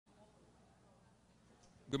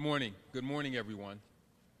Good morning. Good morning, everyone.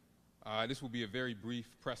 This will be a very brief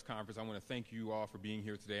press conference. I want to thank you all for being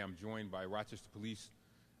here today. I'm joined by Rochester Police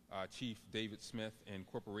Chief David Smith and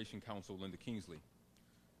Corporation Counsel Linda Kingsley.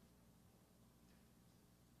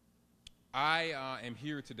 I am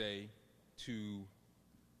here today to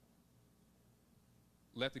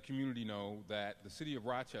let the community know that the city of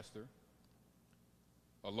Rochester,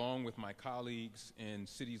 along with my colleagues in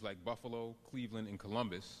cities like Buffalo, Cleveland, and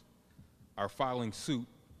Columbus, are filing suit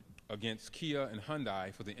against Kia and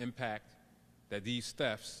Hyundai for the impact that these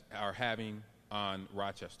thefts are having on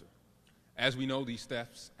Rochester. As we know, these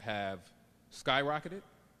thefts have skyrocketed,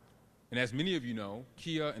 and as many of you know,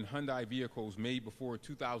 Kia and Hyundai vehicles made before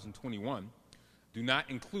 2021 do not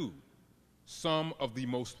include some of the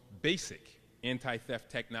most basic anti-theft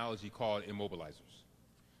technology called immobilizers.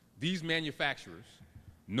 These manufacturers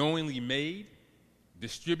knowingly made,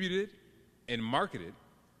 distributed, and marketed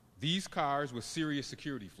these cars with serious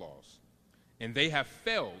security flaws, and they have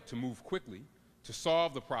failed to move quickly to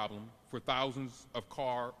solve the problem for thousands of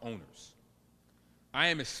car owners. I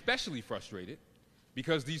am especially frustrated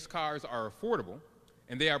because these cars are affordable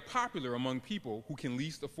and they are popular among people who can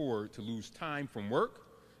least afford to lose time from work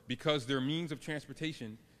because their means of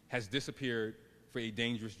transportation has disappeared for a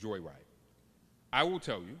dangerous joyride. I will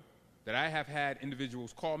tell you that I have had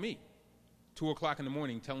individuals call me 2 o'clock in the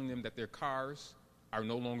morning telling them that their cars are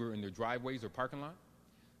no longer in their driveways or parking lot,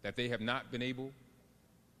 that they have not been able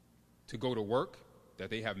to go to work, that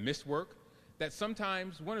they have missed work, that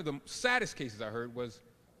sometimes one of the saddest cases I heard was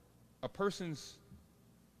a person's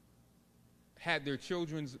had their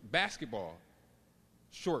children's basketball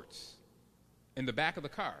shorts in the back of the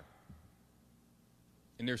car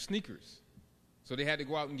and their sneakers. So they had to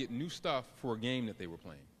go out and get new stuff for a game that they were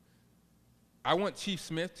playing. I want Chief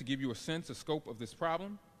Smith to give you a sense of scope of this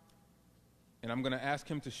problem, and I'm going to ask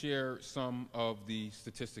him to share some of the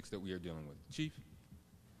statistics that we are dealing with. Chief?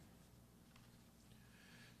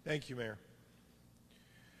 Thank you, Mayor.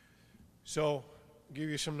 So, I'll give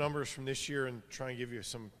you some numbers from this year and try and give you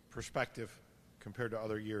some perspective compared to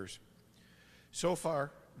other years. So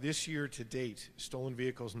far, this year to date, stolen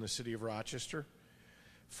vehicles in the city of Rochester,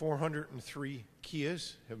 403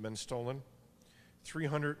 Kias have been stolen,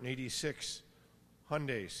 386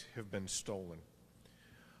 Hyundais have been stolen.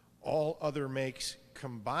 All other makes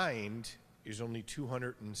combined is only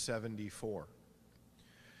 274.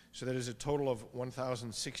 So that is a total of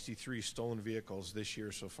 1,063 stolen vehicles this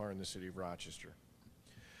year so far in the city of Rochester.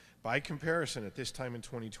 By comparison, at this time in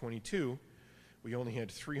 2022, we only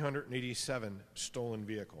had 387 stolen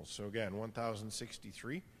vehicles. So again,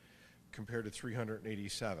 1,063 compared to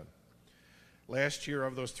 387. Last year,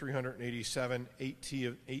 of those 387,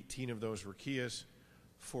 18 of those were Kias,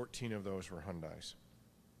 14 of those were Hyundais.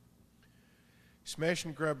 Smash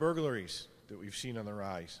and grab burglaries that we've seen on the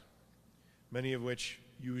rise, many of which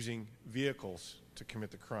using vehicles to commit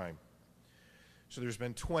the crime. So there's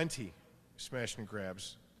been 20 smash and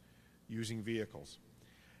grabs using vehicles.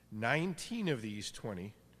 19 of these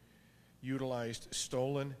 20 utilized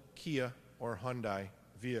stolen Kia or Hyundai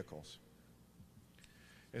vehicles.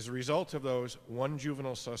 As a result of those, one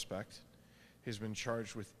juvenile suspect has been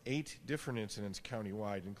charged with 8 different incidents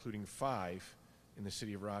countywide, including 5 in the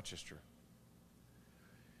city of Rochester.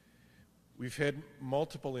 We've had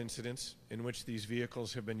multiple incidents in which these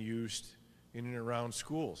vehicles have been used in and around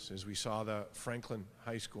schools, as we saw the Franklin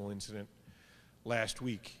High School incident last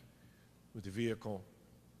week with the vehicle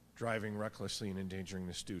driving recklessly and endangering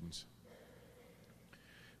the students.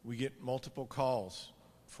 We get multiple calls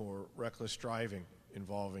for reckless driving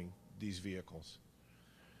involving these vehicles.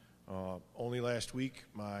 Only last week,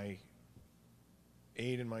 my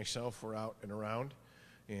aide and myself were out and around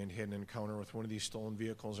and had an encounter with one of these stolen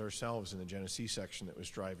vehicles ourselves in the Genesee section that was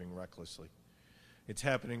driving recklessly. It's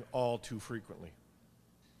happening all too frequently.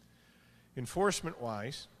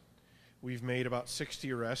 Enforcement-wise, we've made about 60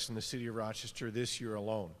 arrests in the city of Rochester this year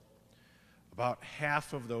alone. About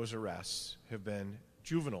half of those arrests have been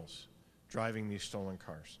juveniles driving these stolen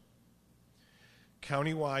cars.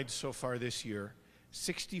 Countywide so far this year,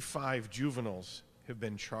 65 juveniles have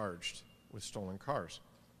been charged with stolen cars.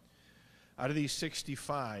 Out of these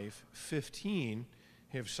 65, 15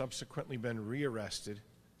 have subsequently been rearrested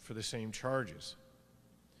for the same charges.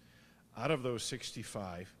 Out of those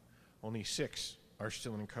 65, only 6 are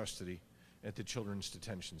still in custody at the Children's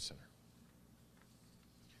Detention Center.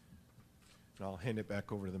 And I'll hand it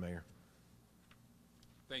back over to the mayor.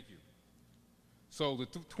 Thank you. So the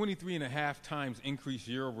 23.5 times increase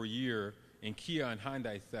year over year in Kia and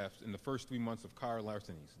Hyundai theft in the first 3 months of car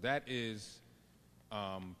larcenies, that is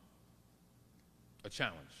a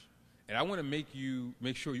challenge. And I want to make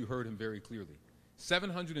sure you heard him very clearly.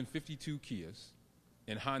 752 Kias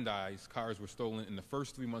and Hyundai's cars were stolen in the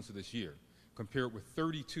first 3 months of this year, compared with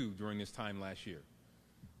 32 during this time last year.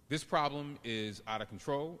 This problem is out of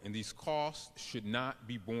control, and these costs should not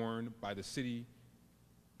be borne by the city,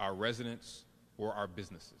 our residents, or our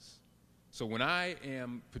businesses. So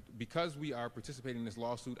because we are participating in this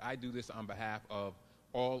lawsuit, I do this on behalf of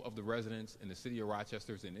all of the residents in the city of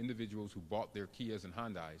Rochester and individuals who bought their Kias and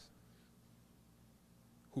Hyundais,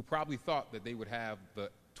 who probably thought that they would have the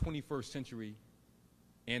 21st century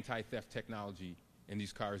anti-theft technology, and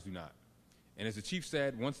these cars do not. And as the chief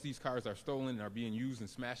said, once these cars are stolen and are being used in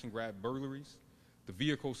smash and grab burglaries, the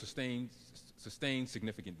vehicles sustain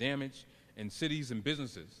significant damage, and cities and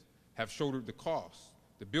businesses have shouldered the costs,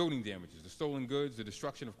 the building damages, the stolen goods, the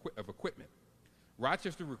destruction of equipment.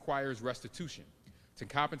 Rochester requires restitution to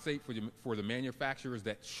compensate for the manufacturers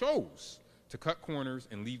that chose to cut corners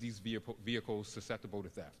and leave these vehicles susceptible to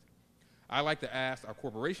theft. I'd like to ask our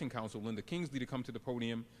Corporation Counsel, Linda Kingsley, to come to the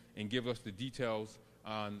podium and give us the details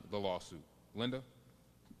on the lawsuit. Linda?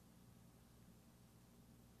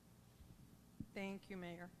 Thank you,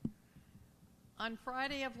 Mayor. On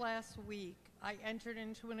Friday of last week, I entered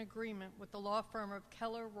into an agreement with the law firm of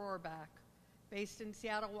Keller Rohrbach, based in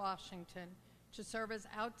Seattle, Washington, to serve as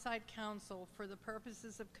outside counsel for the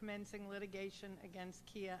purposes of commencing litigation against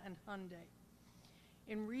Kia and Hyundai.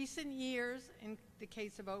 In recent years, in the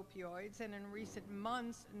case of opioids, and in recent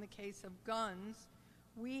months, in the case of guns,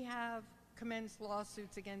 we have commenced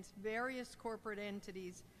lawsuits against various corporate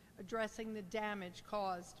entities addressing the damage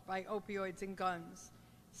caused by opioids and guns.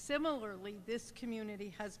 Similarly, this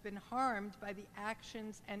community has been harmed by the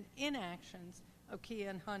actions and inactions of Kia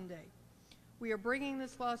and Hyundai. We are bringing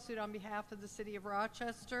this lawsuit on behalf of the City of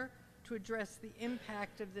Rochester to address the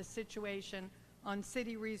impact of this situation on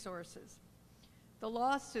city resources. The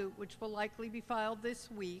lawsuit, which will likely be filed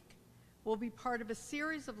this week, will be part of a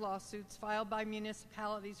series of lawsuits filed by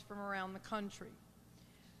municipalities from around the country.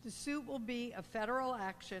 The suit will be a federal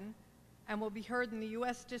action and will be heard in the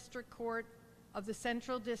U.S. District Court of the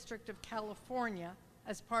Central District of California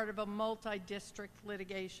as part of a multi-district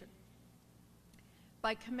litigation.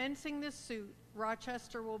 By commencing this suit,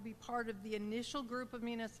 Rochester will be part of the initial group of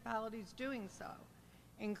municipalities doing so,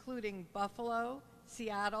 including Buffalo,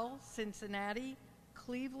 Seattle, Cincinnati,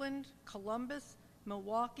 Cleveland, Columbus,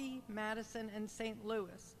 Milwaukee, Madison, and St.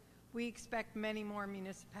 Louis. We expect many more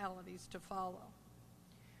municipalities to follow.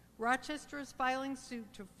 Rochester is filing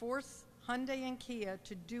suit to force Hyundai and Kia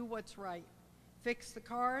to do what's right, fix the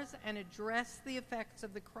cars, and address the effects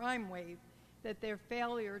of the crime wave that their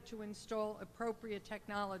failure to install appropriate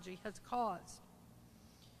technology has caused.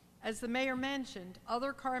 As the mayor mentioned,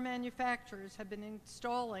 other car manufacturers have been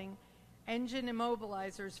installing engine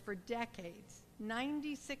immobilizers for decades.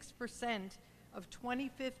 96% of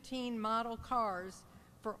 2015 model cars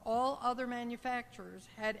for all other manufacturers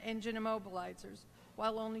had engine immobilizers,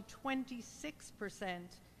 while only 26%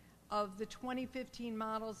 of the 2015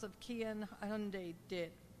 models of Kia and Hyundai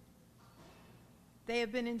did. They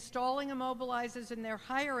have been installing immobilizers in their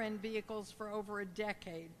higher-end vehicles for over a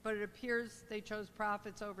decade, but it appears they chose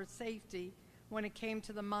profits over safety when it came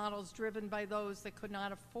to the models driven by those that could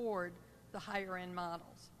not afford the higher-end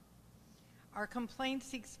models. Our complaint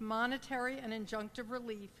seeks monetary and injunctive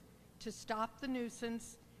relief to stop the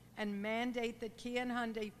nuisance and mandate that Kia and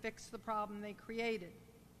Hyundai fix the problem they created.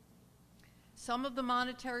 Some of the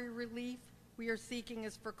monetary relief we are seeking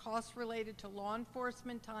is for costs related to law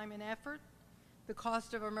enforcement time and effort, the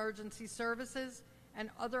cost of emergency services, and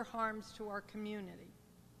other harms to our community.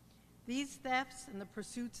 These thefts and the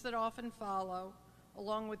pursuits that often follow,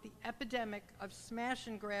 along with the epidemic of smash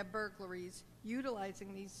and grab burglaries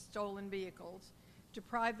utilizing these stolen vehicles,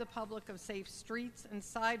 deprive the public of safe streets and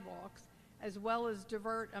sidewalks, as well as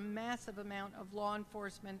divert a massive amount of law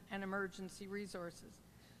enforcement and emergency resources.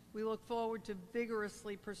 We look forward to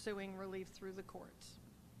vigorously pursuing relief through the courts.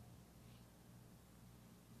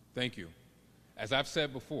 Thank you. As I've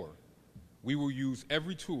said before, we will use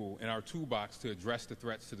every tool in our toolbox to address the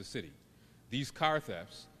threats to the city. These car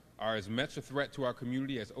thefts are as much a threat to our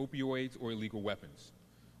community as opioids or illegal weapons.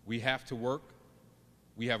 We have worked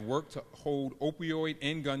to hold opioid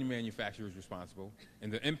and gun manufacturers responsible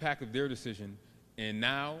and the impact of their decision, and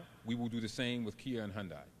now we will do the same with Kia and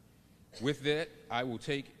Hyundai. With that, I will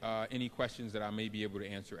take any questions that I may be able to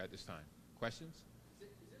answer at this time. Questions? Is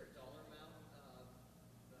there a dollar amount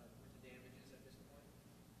with the damages at this point?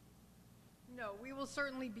 No, we will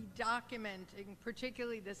certainly be documenting,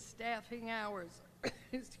 particularly the staffing hours,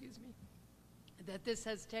 excuse me, that this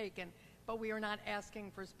has taken, but we are not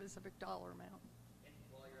asking for a specific dollar amount. And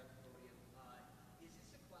while you're at the podium, is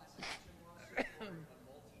this a class action lawsuit or a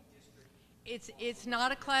multi-district? It's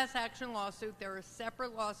not a class action lawsuit. There are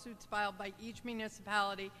separate lawsuits filed by each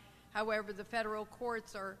municipality. However, the federal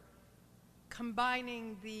courts are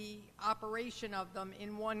combining the operation of them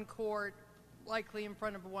in one court, likely in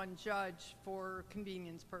front of one judge for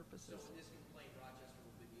convenience purposes. So in this complaint, Rochester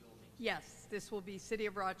will be the only. Yes, this will be City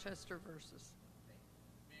of Rochester versus.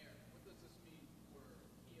 Mayor, what does this mean for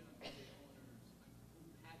Hyundai owners who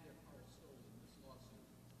had their cars stolen in this lawsuit?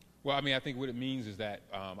 Well, I mean, I think what it means is that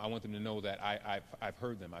I want them to know that I've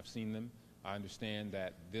heard them, I've seen them. I understand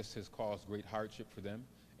that this has caused great hardship for them,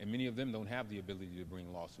 and many of them don't have the ability to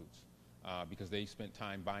bring lawsuits because they spent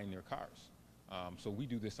time buying their cars. So we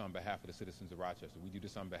do this on behalf of the citizens of Rochester. We do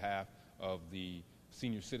this on behalf of the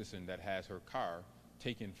senior citizen that has her car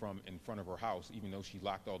taken from in front of her house, even though she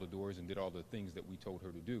locked all the doors and did all the things that we told her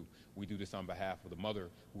to do. We do this on behalf of the mother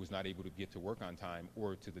who was not able to get to work on time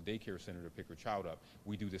or to the daycare center to pick her child up.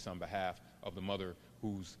 We do this on behalf of the mother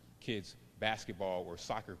whose kids' basketball or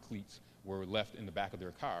soccer cleats were left in the back of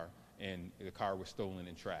their car and the car was stolen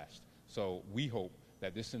and trashed. So we hope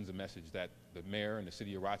that this sends a message that the mayor and the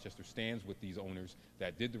city of Rochester stands with these owners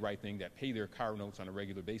that did the right thing, that pay their car notes on a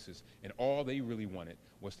regular basis, and all they really wanted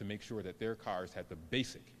was to make sure that their cars had the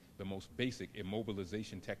most basic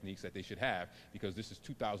immobilization techniques that they should have, because this is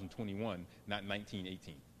 2021, not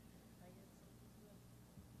 1918.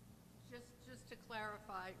 Just to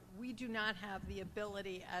clarify, we do not have the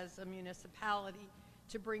ability as a municipality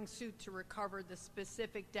to bring suit to recover the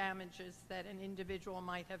specific damages that an individual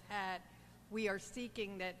might have had. We are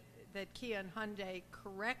seeking that Kia and Hyundai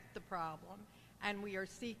correct the problem, and we are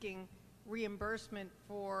seeking reimbursement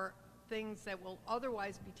for things that will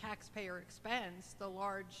otherwise be taxpayer expense, the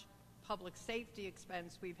large public safety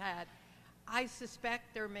expense we've had. I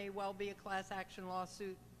suspect there may well be a class action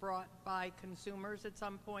lawsuit brought by consumers at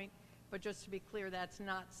some point, but just to be clear, that's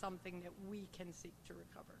not something that we can seek to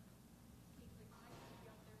recover.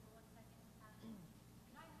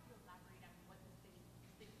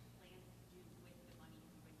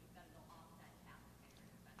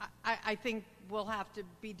 I think we'll have to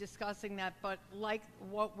be discussing that, but like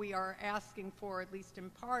what we are asking for, at least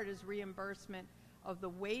in part, is reimbursement of the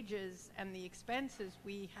wages and the expenses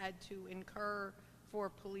we had to incur for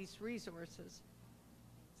police resources.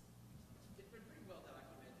 It's been pretty well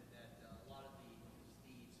documented that a lot of these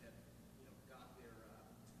thieves have, got their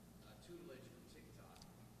tutelage from TikTok.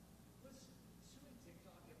 Was suing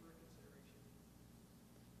TikTok ever a consideration?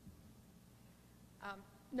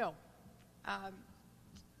 No.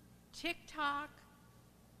 TikTok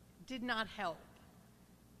did not help,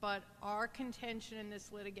 but our contention in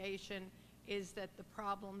this litigation is that the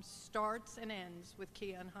problem starts and ends with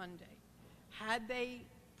Kia and Hyundai. Had they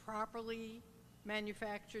properly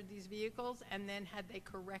manufactured these vehicles and then had they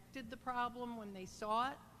corrected the problem when they saw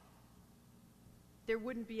it, there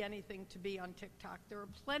wouldn't be anything to be on TikTok. There are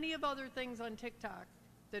plenty of other things on TikTok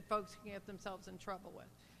that folks can get themselves in trouble with,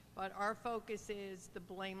 but our focus is the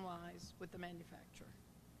blame lies with the manufacturer.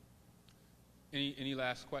 Any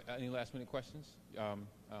last minute questions?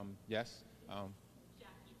 Yes.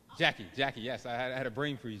 Jackie. Yes, I had a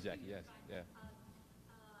brain freeze. Jackie. Yes. Yeah.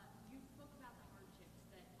 You spoke about the hardships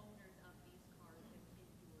that owners of these cars have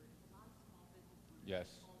endured. A lot of small business owners Yes.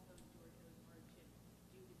 also endured those hardships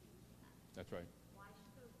due to these thefts. That's right. Why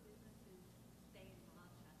should those businesses stay in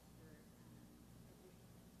Rochester?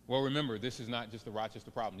 Well, remember, this is not just a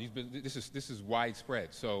Rochester problem. This is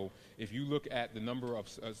widespread. So if you look at the number of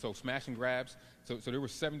smash and grabs, so there were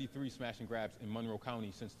 73 smash and grabs in Monroe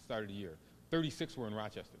County since the start of the year. 36 were in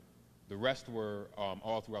Rochester. The rest were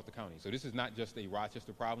all throughout the county. So this is not just a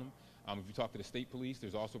Rochester problem. If you talk to the state police,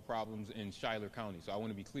 there's also problems in Schuyler County. So I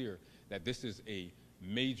want to be clear that this is a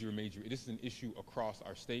major, this is an issue across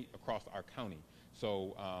our state, across our county.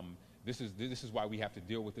 So this is why we have to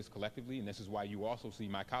deal with this collectively, and this is why you also see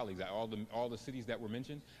my colleagues at all the cities that were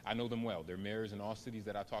mentioned. I know them well. They're mayors in all cities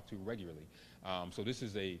that I talk to regularly. So this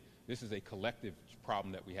is a collective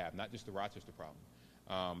problem that we have, not just the Rochester problem.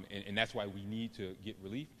 And that's why we need to get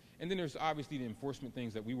relief. And then there's obviously the enforcement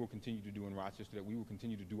things that we will continue to do in Rochester, that we will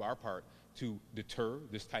continue to do our part to deter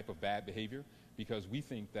this type of bad behavior, because we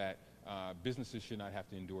think that businesses should not have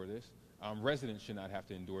to endure this. Residents should not have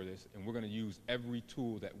to endure this, and we're going to use every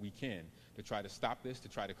tool that we can to try to stop this, to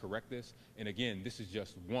try to correct this. And again, this is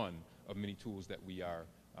just one of many tools that we are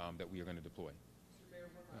going to deploy. Mr.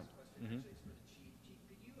 Mayor, one last question. Actually, it's for the chief. Chief,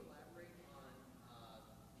 could you elaborate on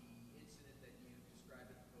the incident that you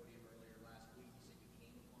described at the podium earlier last week? You said you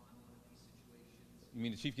came upon one of these situations. You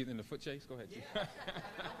mean the chief getting in the foot chase? Go ahead, Chief. Yeah.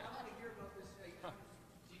 I want to hear about this.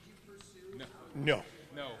 Did you pursue? No.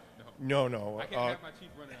 No. No. I can't have my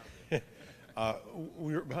chief running out there.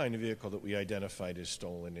 We were behind a vehicle that we identified as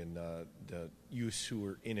stolen, and the youths who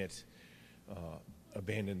were in it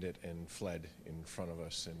abandoned it and fled in front of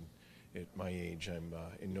us. And at my age, I'm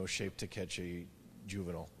in no shape to catch a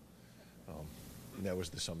juvenile. And that was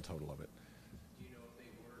the sum total of it. Do you know if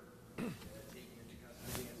they were taken into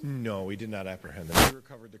custody? No, we did not apprehend them. We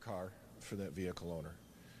recovered the car for that vehicle owner,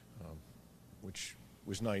 which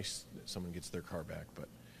was nice that someone gets their car back, but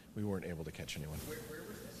we weren't able to catch anyone. Where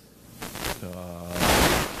was this?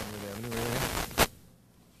 Avenue area. How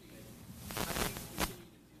do you continue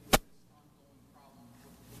to deal with this ongoing problem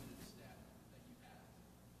with limited staff that you have?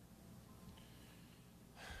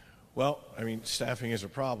 Well, I mean, staffing is a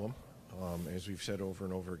problem, as we've said over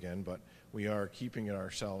and over again, but we are keeping it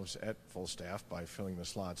ourselves at full staff by filling the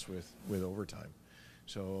slots with overtime.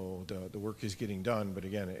 So the work is getting done, but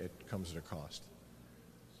again, it comes at a cost.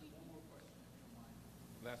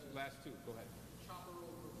 Last two, go ahead. Chopper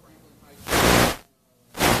over Franklin High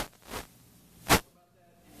School. Talk about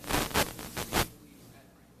that and the state police at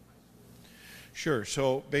Franklin High School. Sure.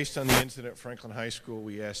 So based on the incident at Franklin High School,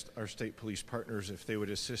 we asked our state police partners if they would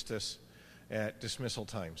assist us at dismissal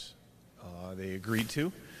times. They agreed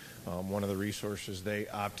to. One of the resources they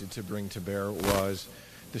opted to bring to bear was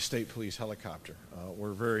the state police helicopter.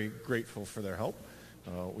 We're very grateful for their help.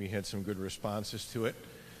 We had some good responses to it.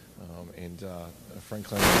 And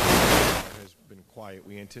Franklin has been quiet.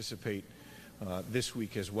 We anticipate this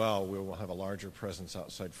week as well we will have a larger presence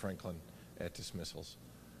outside Franklin at dismissals.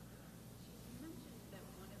 You mentioned that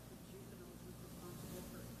one of the juveniles was responsible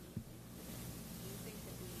for 8 incidents. Do you think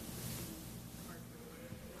that we need to see harsher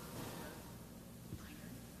punishment for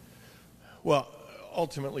minors? Well,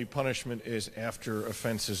 ultimately punishment is after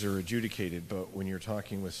offenses are adjudicated, but when you're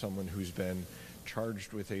talking with someone who's been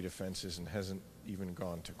charged with 8 offenses and hasn't even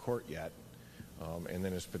gone to court yet, and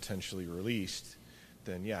then is potentially released,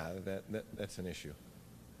 then yeah, that's an issue.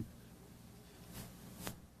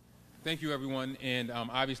 Thank you, everyone, and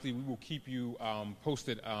obviously we will keep you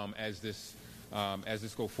posted as this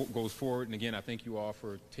goes forward. And again, I thank you all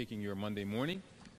for taking your Monday morning.